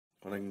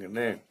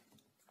வணங்கண்ணே.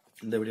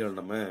 இந்த வீடியோவில்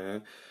நம்ம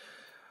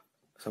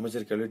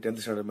சமச்சீர் கல்வி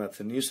 10th ஸ்டாண்டர்ட்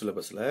மேத்ஸ் நியூ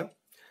சிலபஸில்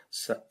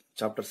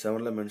chapter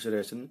 7ல்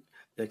mensuration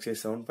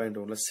exercise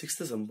 7.1ல்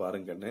 6th some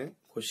பாருங்கண்ணே.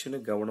 Question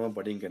கவனமாக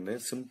படிங்கண்ணே.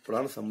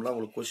 சிம்பிளான சம்லாம்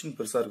உங்களுக்கு கொஸ்டின்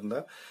பெருசாக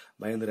இருந்தால்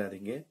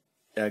பயந்துடாதீங்க.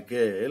 A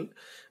girl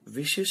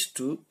wishes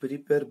to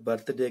prepare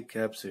birthday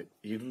caps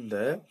in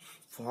the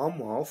form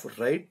of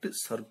right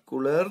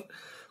circular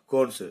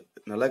cones.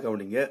 நல்லா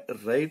கவனிங்க.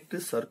 right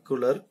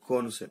circular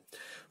cones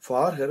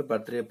for her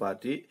birthday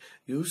party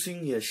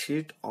using a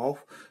sheet of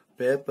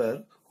paper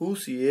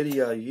whose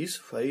area is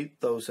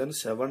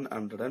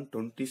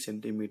 5720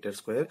 centimeter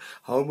square.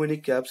 How many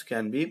caps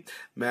can be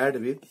made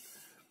with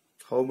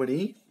how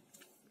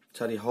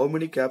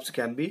many caps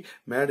can be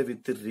made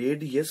with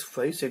radius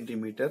 5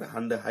 cm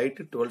and height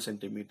 12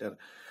 cm?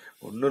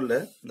 ஒன்றும் இல்லை,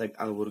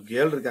 ஒரு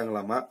girl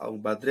இருக்காங்களாமா, அவங்க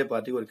birthday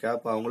பார்ட்டிக்கு ஒரு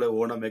gap அவங்களே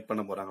ஓனா make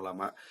பண்ண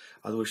போறாங்களாமா.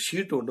 அது ஒரு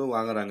ஷீட் ஒன்று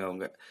வாங்குறாங்க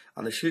அவங்க.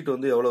 அந்த ஷீட்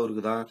வந்து எவ்வளவு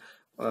இருக்குதான்,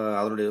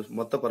 அதனுடைய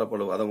மொத்த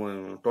பரப்பளவு, அதை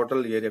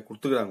டோட்டல் ஏரியா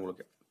கொடுத்துக்கிறாங்க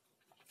உங்களுக்கு.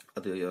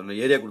 அது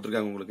ஏரியா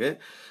கொடுத்துருக்காங்க உங்களுக்கு.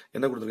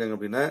 என்ன கொடுத்துருக்காங்க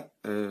அப்படின்னா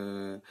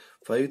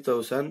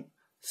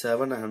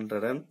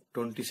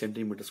 5720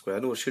 சென்டிமீட்டர்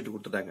ஸ்கொயர்னு ஒரு ஷீட்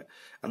கொடுத்துட்டாங்க.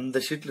 அந்த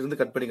ஷீட்ல இருந்து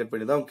கட் பண்ணி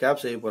தான் அவங்க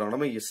கேப் செய்ய போறாங்க.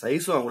 நம்ம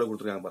சைஸும் அவங்களே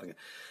கொடுத்துருக்காங்க பாருங்க.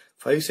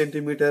 5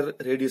 சென்டிமீட்டர்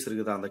ரேடியஸ்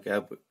இருக்குதா அந்த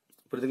கேப்,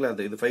 புரியுதுங்களா?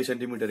 இது 5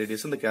 சென்டிமீட்டர்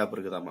ரேடியஸ் இந்த கேப்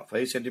இருக்குதாமா.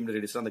 5 சென்டிமீட்டர்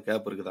ரேடியஸ் அந்த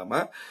கேப் இருக்குதாமா.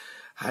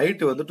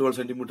 ஹைட் வந்து 12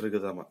 சென்டிமீட்டர்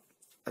இருக்குதாமா.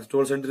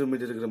 12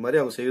 சென்டிமீட்டர் இருக்கிற மாதிரி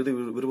அவங்க செய்யறது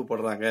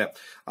விருப்பப்படுறாங்க,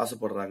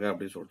 ஆசைப்படுறாங்க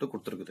அப்படின்னு சொல்லிட்டு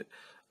கொடுத்துருக்குது.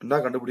 என்ன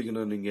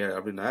கண்டுபிடிக்கணும் நீங்க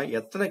அப்படின்னா,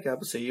 எத்தனை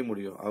கேப் செய்ய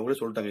முடியும் அவங்களே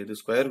சொல்லிட்டாங்க. இது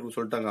ஸ்கொயருக்கு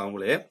சொல்லிட்டாங்க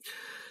அவங்களே,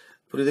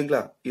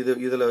 புரியுதுங்களா?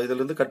 இதுல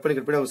இருந்து கட்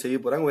பண்ணி அவங்க செய்ய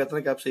போறாங்க. அவங்க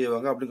எத்தனை கேப்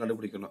செய்வாங்க அப்படின்னு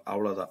கண்டுபிடிக்கணும்.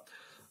 அவ்வளவுதான்.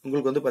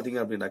 உங்களுக்கு வந்து பாத்தீங்க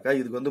அப்படின்னாக்கா,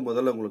 இதுக்கு வந்து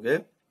முதல்ல உங்களுக்கு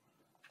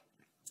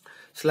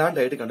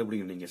ஸ்லாண்ட் ஹைட்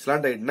கண்டுபிடிக்கணும். நீங்க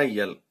ஸ்லாண்ட் ஹைட்னா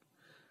எல்,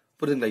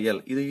 புரியுதுங்களா?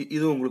 எல்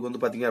இது உங்களுக்கு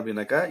வந்து பாத்தீங்க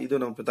அப்படின்னாக்கா, இது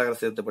நம்ம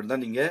பித்தாகரஸ் தேற்றப்படி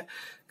தான் நீங்க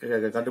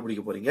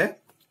கண்டுபிடிக்க போறீங்க.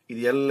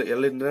 இது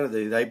எல்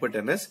இது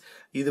ஹைபோடெனஸ்,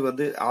 இது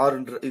வந்து ஆர்,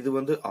 இது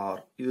வந்து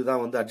ஆர்,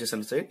 இதுதான் வந்து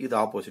அட்ஜசன்ட் சைடு, இது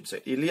ஆப்போசிட்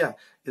சைடு இல்லையா?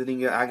 இது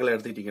நீங்க ஆங்கிள்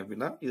எடுத்துக்கிட்டீங்க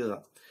அப்படின்னா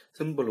இதுதான்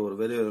சிம்பிள். ஒரு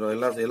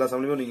எல்லா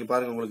சமயமும் நீங்க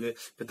பாருங்க, உங்களுக்கு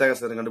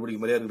பித்தாகரஸ் தேற்றம் கண்டுபிடிக்க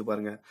மாதிரியா இருக்குது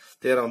பாருங்க.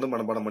 தேரம் வந்து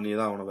மனப்பாடம் பண்ணி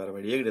தான் ஆகணும், வேற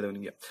வழியே கிடையாது.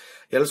 நீங்க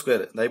எல்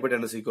ஸ்கொயர் இந்த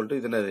ஹைபோடெனஸ் ஈக்குவல் டு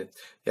இது என்னது,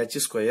 h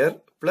square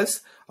plus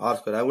R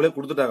square அவங்களே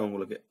கொடுத்துட்டாங்க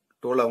உங்களுக்கு.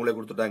 டோல் அவங்களே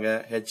கொடுத்துட்டாங்க,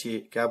 ஹெச்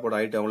கேப்போட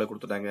ஹைட் அவங்களே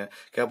கொடுத்துட்டாங்க,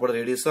 கேப்போட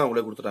ரேடியஸும்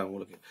அவங்களே கொடுத்துட்டாங்க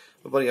உங்களுக்கு.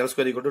 இப்போ L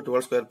square equal to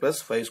 12 square plus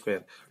 5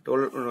 square,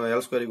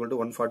 L square equal to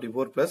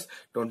 144 plus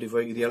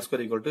 25, இது எல்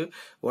ஸ்கொயர் ஈக்குவல் டு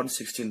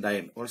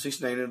 169.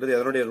 169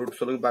 எதனுடைய ரூட்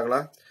சொல்லுங்க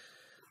பார்க்கலாம்.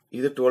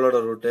 இது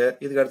 12ஓட ரூட்டு,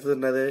 இதுக்கு அடுத்தது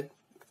என்னது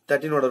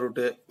 13ஓட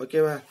ரூட்டு.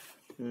 ஓகேவா?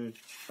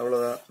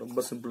 அவ்வளவுதான். ரொம்ப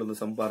சிம்பிள் இந்த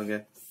சம் பாருங்க.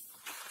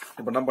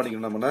 இப்ப என்ன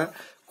பண்ணிக்கணும்னா,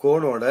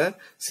 கோனோட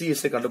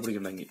சிஎஸ்ஐ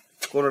கண்டுபிடிக்கணும். இங்க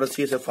கோனோட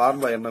சிஎஸ்ஐ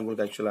ஃபார்முலா என்ன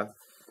உங்களுக்கு? ஆக்சுவலா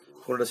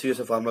கோனோட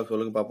சிஎஸ்ஐ ஃபார்முலா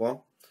சொல்லுங்க பாப்போம்.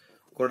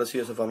 கோனோட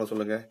சிஎஸ்ஐ ஃபார்முலா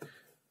சொல்லுங்க.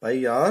 பை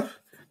ஆர்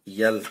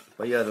எல்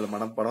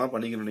மனப்பாடமா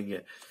பண்ணிக்கணும். நீங்க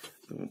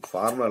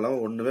ஃபார்முலா எல்லாம்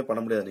ஒண்ணுமே பண்ண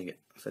முடியாது நீங்க,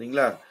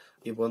 சரிங்களா?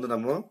 இப்போ வந்து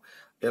நம்ம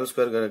எல்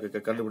ஸ்கொயர்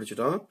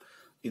கண்டுபிடிச்சிட்டோம்,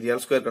 இது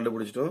எல் ஸ்கொயர்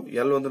கண்டுபிடிச்சிட்டோம்.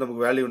 எல் வந்து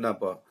நமக்கு வேல்யூ என்ன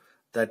அப்போ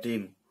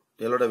 13,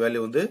 எல்லோட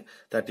வேல்யூ வந்து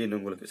 13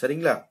 உங்களுக்கு,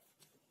 சரிங்களா?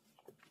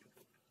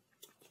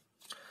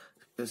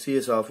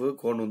 சிஎஸ் ஆஃப்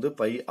கோன் வந்து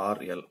பை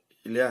ஆர் எல்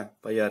இல்லையா?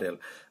 பை ஆர் எல்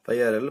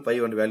பை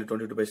வந்து வேல்யூ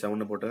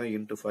 22/7 போட்டாங்க,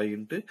 into 5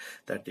 into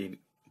 13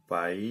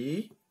 by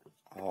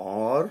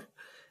R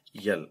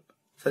L,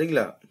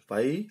 சரிங்களா?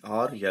 By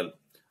R L.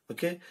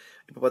 ஓகே,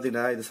 இப்போ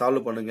பாத்தீங்கன்னா இது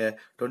சால்வ் பண்ணுங்க.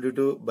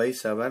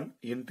 22/7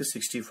 இன்ட்டு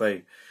 65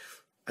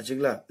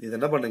 ஆச்சுங்களா? இது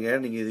என்ன பண்ணுங்க,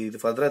 நீங்க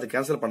இது ஃபர்தரா இது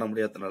கேன்சல் பண்ண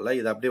முடியாததுனால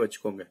இதை அப்படியே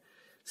வச்சுக்கோங்க.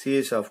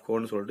 சிஎஸ் ஆஃப்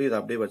கோன்னு சொல்லிட்டு இதை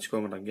அப்படியே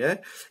வச்சுக்கோங்க நாங்க.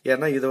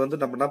 ஏன்னா இதை வந்து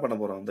நம்ம என்ன பண்ண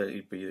போறோம், இந்த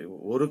இப்ப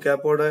ஒரு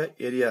கேப்போட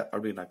ஏரியா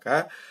அப்படின்னாக்கா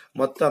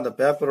மொத்தம் அந்த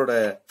பேப்பரோட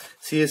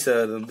சிஎஸ்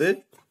வந்து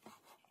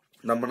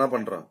நம்ம என்ன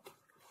பண்றோம்,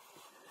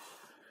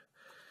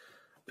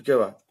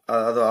 ஓகேவா?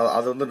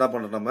 அது வந்து என்ன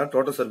பண்றோம், நம்ம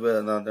டோட்டல் சர்வே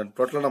அந்த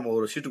டோட்டலா நம்ம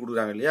ஒரு ஷீட்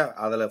கொடுக்குறாங்க இல்லையா,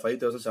 அதுல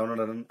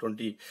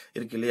 5720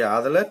 இருக்கு இல்லையா,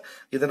 அதுல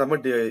இதை நம்ம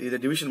இதை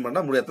டிவிஷன்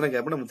பண்ணா முடியும் எத்தனை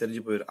கேப் நம்ம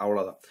தெரிஞ்சு போயிடும்.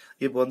 அவ்வளவுதான்.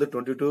 இப்போ வந்து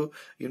 22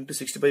 இன்ட்டு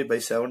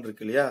 65/7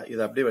 இருக்கு இல்லையா,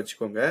 இதை அப்படியே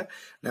வச்சுக்கோங்க.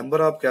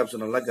 நம்பர் ஆஃப் கேப்ஸ்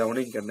நல்லா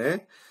கவனிக்கன்னு.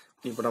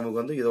 இப்போ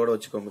நமக்கு வந்து இதோட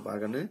வச்சுக்கோங்க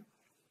பாக்கன்னு,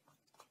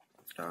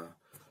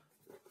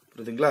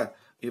 புரியுதுங்களா?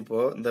 இப்போ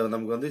இந்த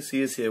நமக்கு வந்து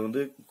சிஎஸ்ஏ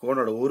வந்து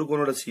ஒரு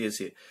கோனோட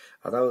சிஎஸ்ஏ,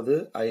 அதாவது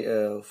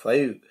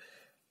 5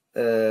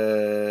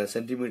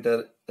 சென்டிமீட்டர்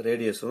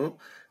ரேடியஸும்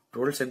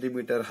 12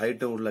 சென்டிமீட்டர்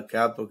ஹைட்டும் உள்ள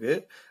கேப்புக்கு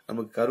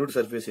நமக்கு curved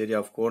surface area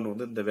of cone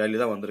வந்து இந்த வேல்யூ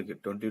தான் வந்திருக்கு.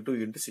 22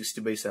 இன்ட்டு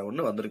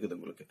 60/7 வந்திருக்குது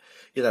உங்களுக்கு.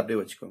 இதை அப்படியே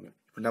வச்சுக்கோங்க.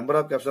 நம்பர்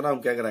ஆஃப் கேப்ஸ்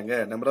அவங்க கேட்கறாங்க.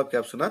 நம்பர் ஆஃப்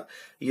கேப்ஸ்னா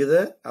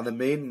இதை அந்த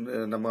மெயின்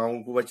நம்ம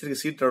அவங்க வச்சிருக்க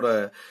சீட்டோட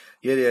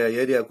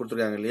ஏரியா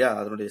கொடுத்துருக்காங்க இல்லையா,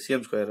 அதனுடைய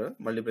சிஎம் ஸ்கொயர்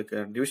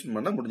மல்டிப்ளை டிவிஷன்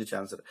பண்ணா முடிஞ்சிச்சு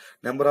answer.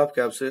 Number of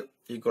caps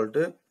equal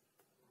to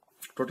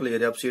total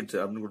area of seeds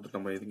அப்படின்னு கொடுத்து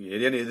நம்ம இதுக்கு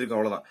ஏரியான்னு எழுதிருக்கோம்.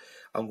 அவ்வளவுதான்.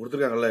 அவங்க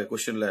கொடுத்துருக்காங்கல்ல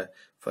கொஸ்டின்ல,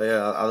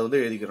 அதை வந்து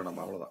எழுதிக்கிறோம்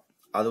நம்ம. அவ்வளவுதான்.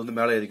 அது வந்து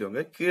மேலே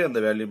எழுதிக்கோங்க, கீழே அந்த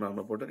வேல்யூ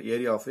நம்ம போட்டு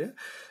ஏரியா ஆஃப்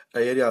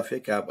ஏ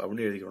கேப்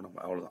அப்படின்னு எழுதிக்கிறோம்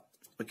நம்ம. அவ்வளவுதான்.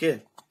 ஓகே,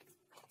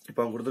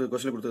 இப்போ அவங்க கொடுத்தது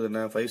கொஸ்டின் கொடுத்தது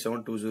என்ன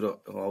 5720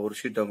 ஒரு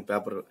ஷீட் அவங்க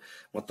பேப்பர்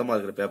மொத்தமாக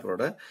இருக்கிற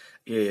பேப்பரோட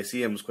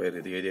சிஎம் ஸ்கொயர்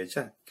இது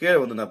எழுதியாச்சா. கீழே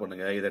வந்து என்ன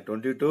பண்ணுங்க, இதை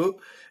 22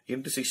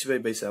 ×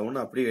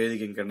 65/7 அப்படியே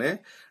எழுதிக்கிங்கன்னு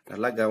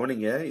நல்லா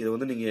கவனிங்க. இது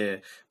வந்து நீங்க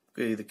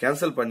இது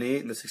கேன்சல் பண்ணி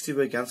இந்த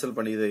 65 கேன்சல்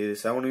பண்ணி இது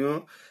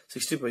 7ஐயும்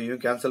 65ஐயும்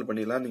கேன்சல்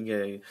பண்ணிலாம் நீங்க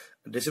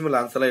டெசிமல்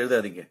ஆன்சர்லாம்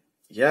எழுதாதீங்க.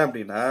 ஏன்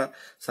அப்படின்னா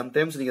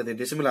சம்டைம்ஸ் நீங்க அந்த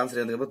டெசிமல் ஆன்சர்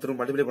எழுதுறப்ப திரும்ப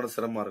மல்டிப்ளை பண்ண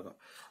சிரமமா இருக்கும்.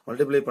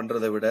 மல்டிப்ளை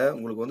பண்றதை விட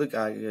உங்களுக்கு வந்து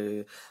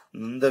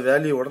இந்த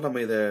வேல்யூவோட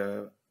நம்ம இதை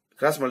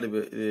கிராஸ்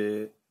மல்டிபிள் இது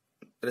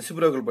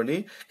ரெசிப்ரோக்கல் பண்ணி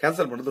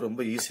கேன்சல் பண்றது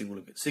ரொம்ப ஈஸி.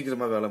 உங்களுக்கு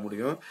சீக்கிரமா வேலை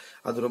முடியும்.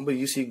 அது ரொம்ப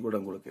ஈஸியும் கூட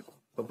உங்களுக்கு.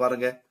 இப்ப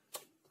பாருங்க,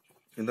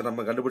 இந்த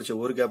நம்ம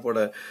கண்டுபிடிச்ச ஒரு கேப்போட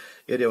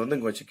ஏரியா வந்து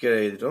இங்க வச்சு கீழே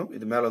எழுதிட்டோம்.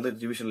 இது மேல வந்து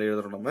டிவிஷன்ல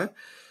எழுதுறோம். நம்ம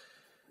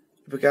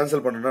இப்ப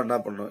கேன்சல் பண்ணணும்னா என்ன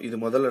பண்ணணும், இது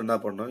முதல்ல என்ன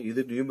பண்ணணும்,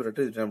 இது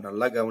நியூமரேட்டர். இது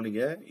நல்லா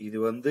கவனிங்க. இது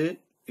வந்து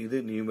இது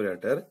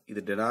நியூமரேட்டர்,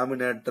 இது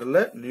டினாமினேட்டர்ல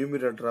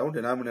நியூமரேட்டராகவும்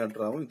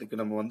டினாமினேட்டராகவும் இதுக்கு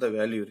நம்ம வந்த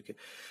வேல்யூ இருக்கு.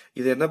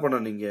 இது என்ன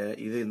பண்ணணும், நீங்க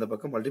இது இந்த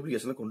பக்கம்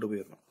மல்டிபிளிகேஷன்ல கொண்டு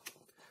போயிடணும்.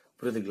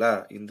 புரியுதுங்களா?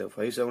 இந்த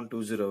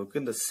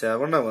 5720க்கு இந்த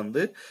 7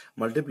 வந்து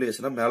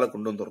மல்டிபிளிகேஷனா மேல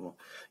கொண்டு வந்துடணும்.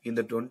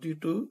 இந்த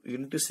 22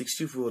 ×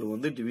 64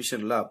 வந்து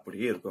டிவிஷன்ல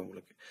அப்படியே இருக்கும்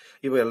உங்களுக்கு.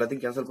 இப்போ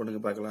எல்லாத்தையும் கேன்சல்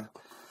பண்ணுங்க பார்க்கலாம்.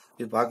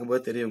 இது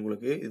பார்க்கும்போது தெரியும்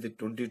உங்களுக்கு. இது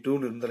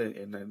 22ன்னு இருந்தால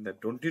என்ன, இந்த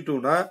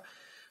 22னா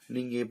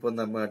நீங்க இப்போ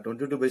நம்ம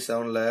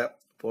 22/7ல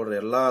போடுற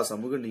எல்லா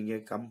சமூகம் நீங்க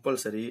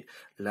கம்பல்சரி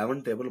 11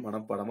 டேபிள்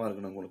மனப்பாடமா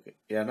இருக்கணும் உங்களுக்கு.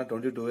 ஏன்னா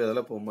 22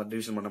 இதெல்லாம்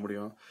டிவிஷன் பண்ண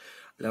முடியும்,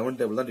 11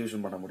 டேபிள் தான்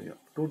டிவிஷன் பண்ண முடியும்.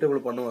 2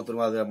 டேபிள் பண்ணுவோம்,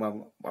 திரும்ப அது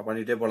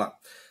பண்ணிட்டே போகலாம்.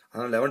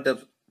 அதனால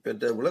 11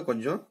 டேபிள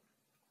கொஞ்சம்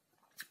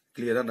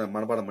கிளியரா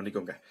மனப்பாடம்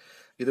பண்ணிக்கோங்க.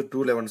 இது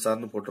 211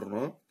 சார்னு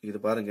போட்டுருணும். இது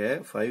பாருங்க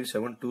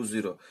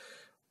 5720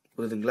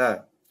 புரியுதுங்களா?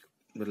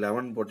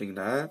 11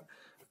 போட்டீங்கன்னா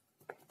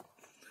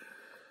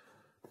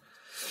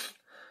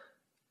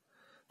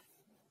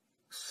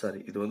சரி,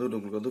 இது வந்து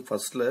உங்களுக்கு வந்து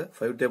ஃபர்ஸ்ட்ல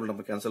 5 டேபிள்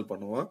நம்ம கேன்சல்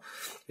பண்ணுவோம்.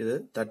 இது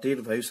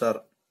 13 5s are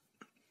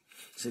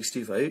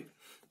 65.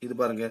 இது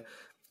பாருங்க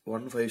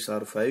 1 5s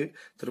are 5.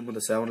 திரும்ப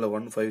இந்த 7ல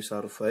 1 5s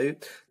are 5.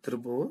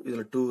 திரும்பவும்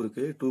இதுல 2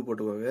 இருக்கு, 2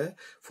 போட்டுக்கோங்க.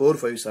 4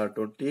 5s are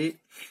 20.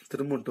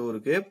 திரும்ப 2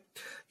 இருக்கு,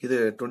 இது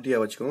 20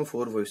 வச்சுக்கோங்க.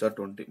 4 5s are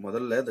 20.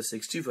 முதல்ல இந்த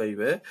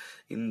 65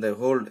 இந்த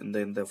ஹோல் இந்த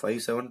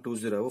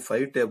 5720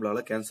 5 டேபிளால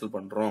கேன்சல்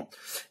பண்றோம்.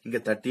 இங்க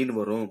 13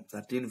 வரும்.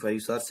 13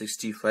 5s are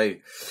 65.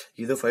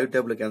 இதை 5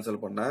 டேபிள்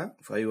கேன்சல் பண்ணா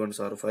 5 1s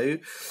are 5.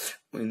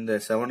 இந்த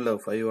 7ல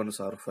 5 1s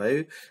are 5.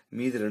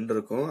 மீதி 2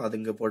 இருக்கும், அது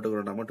இங்க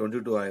போட்டுக்கிறோம் நம்ம.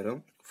 22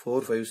 ஆயிரும்.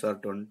 4 5s are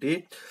 20.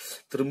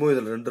 திரும்பவும்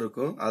இதுல 2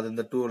 இருக்கும், அது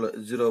இந்த 2ல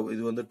 0,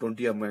 இது வந்து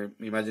 20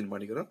 இமேஜின்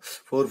பண்ணிக்கிறோம்.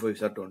 4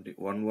 5s are 20.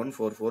 1 1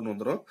 4 4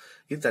 வந்துடும்.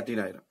 இது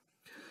 13 ஆயிரும்.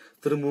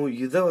 திரும்பவும்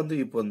இதை வந்து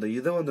இப்போ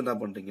இதை வந்து என்ன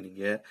பண்றீங்க,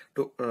 நீங்க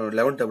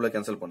 11 டேபிள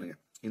கேன்சல் பண்ணுங்க.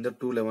 இந்த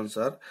 2 11s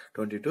are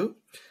 22.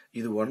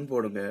 இது 1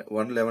 போடுங்க.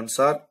 1 11s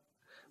are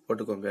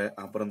போட்டுக்கோங்க.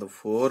 அப்புறம் இந்த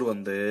 4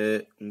 வந்து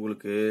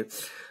உங்களுக்கு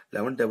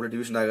 11 டேபிள்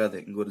டிவிஷன் ஆகாது.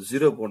 இங்க ஒரு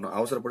 0 போடணும்.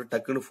 அவசரப்பட்டு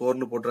டக்குன்னு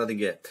 4ன்னு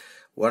போட்டுறாதீங்க.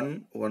 1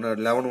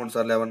 11 1s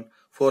are 11,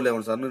 4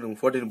 11s are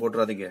 14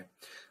 போட்டுறாதீங்க.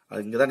 அது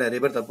இங்கதான் நிறைய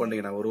பேர் தப்பு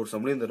பண்ணீங்க. நான் ஒரு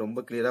சமயம் இந்த ரொம்ப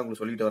கிளியரா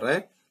உங்களுக்கு சொல்லிட்டு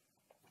வரேன்.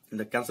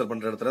 இந்த கேன்சல்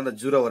பண்ற இடத்துல இந்த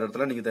 0 வர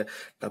இடத்துல நீங்க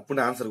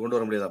டப்புன்னு ஆன்சர் கொண்டு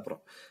வர முடியாது.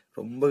 அப்புறம்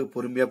ரொம்ப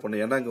பொறுமையா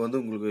பண்ணு. ஏன்னா இங்க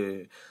வந்து உங்களுக்கு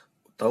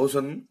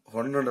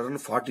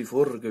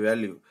 1144 இருக்கு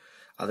வேல்யூ.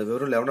 அது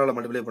வெறும் 11ஆல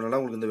மல்டிப்ளை பண்ணலாம்,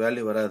 உங்களுக்கு இந்த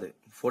வேல்யூ வராது.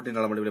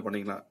 14ஆல மல்டிப்ளை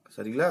பண்ணிக்கலாம்.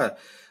 சரிங்களா?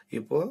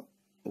 இப்போ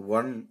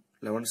 1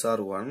 11s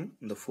are 1.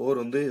 இந்த 4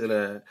 வந்து இதுல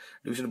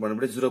டிவிஷன்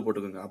பண்ணும்படி 0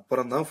 போட்டுக்கோங்க.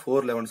 அப்புறம் தான்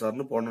 4 11s are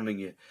போடணும்.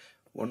 நீங்க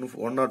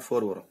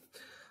 104 வரும்.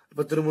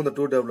 இப்ப திரும்ப இந்த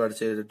 2 டேபிள்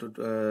அடிச்சு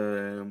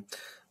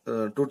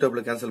 2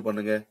 டேபிள் கேன்சல்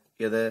பண்ணுங்க.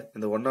 எதை,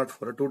 இந்த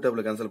 104 2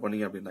 டேபிள் கேன்சல்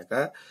பண்ணீங்க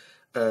அப்படின்னாக்கா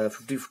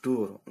 52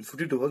 வரும்.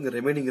 52 இங்க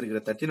ரிமைனிங் இருக்கிற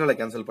 13ஆல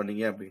கேன்சல்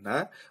பண்ணீங்க அப்படின்னா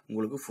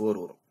உங்களுக்கு 4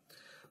 வரும்.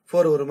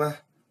 4 வருமா?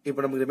 இப்ப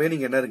நமக்கு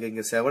ரிமைனிங் என்ன இருக்கு,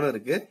 இங்க 7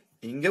 இருக்கு,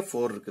 இங்க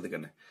 4 இருக்குது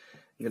கண்ணு.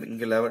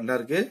 இங்க 11 என்ன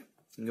இருக்கு,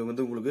 இங்க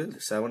வந்து உங்களுக்கு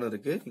 7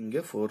 இருக்கு, இங்க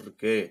 4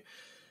 இருக்கு.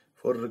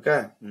 4 இருக்கா?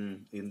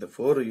 இந்த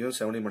 4ஐயும்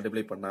 7ஐயும்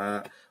மல்டிப்ளை பண்ணா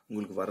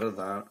உங்களுக்கு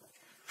வர்றதுதான்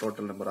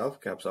டோட்டல் நம்பர் ஆஃப்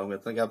கேப்ஸ். அவங்க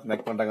எத்தனை கேப்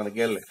மேக் பண்றாங்க அந்த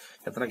கேள்வி,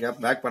 எத்தனை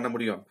கேப் மேக் பண்ண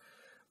முடியும்.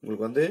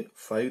 உங்களுக்கு வந்து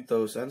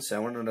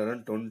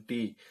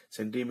 5720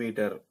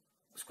 சென்டிமீட்டர்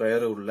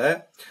ஸ்கொயர் உள்ள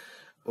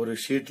ஒரு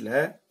ஷீட்ல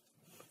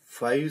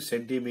 5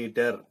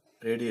 சென்டிமீட்டர்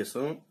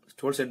ரேடியஸும்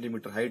 12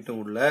 சென்டிமீட்டர்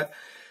ஹைட்டும் உள்ள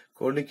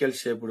கோனிக்கல்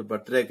ஷேப்டு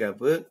பர்த்டே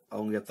கேப்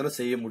அவங்க எத்தனை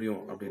செய்ய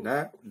முடியும் அப்படின்னா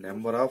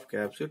நம்பர் ஆஃப்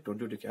கேப்ஸ்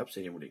 22 கேப்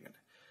செய்ய முடியுங்க.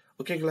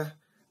 ஓகேங்களா?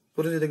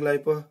 புரிஞ்சுதுங்களா?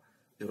 இப்போ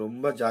இது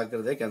ரொம்ப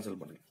ஜாக்கிரதையா கேன்சல்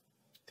பண்ணுங்க.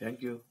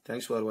 தேங்க்யூ.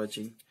 தேங்க்ஸ் ஃபார்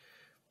வாட்சிங்.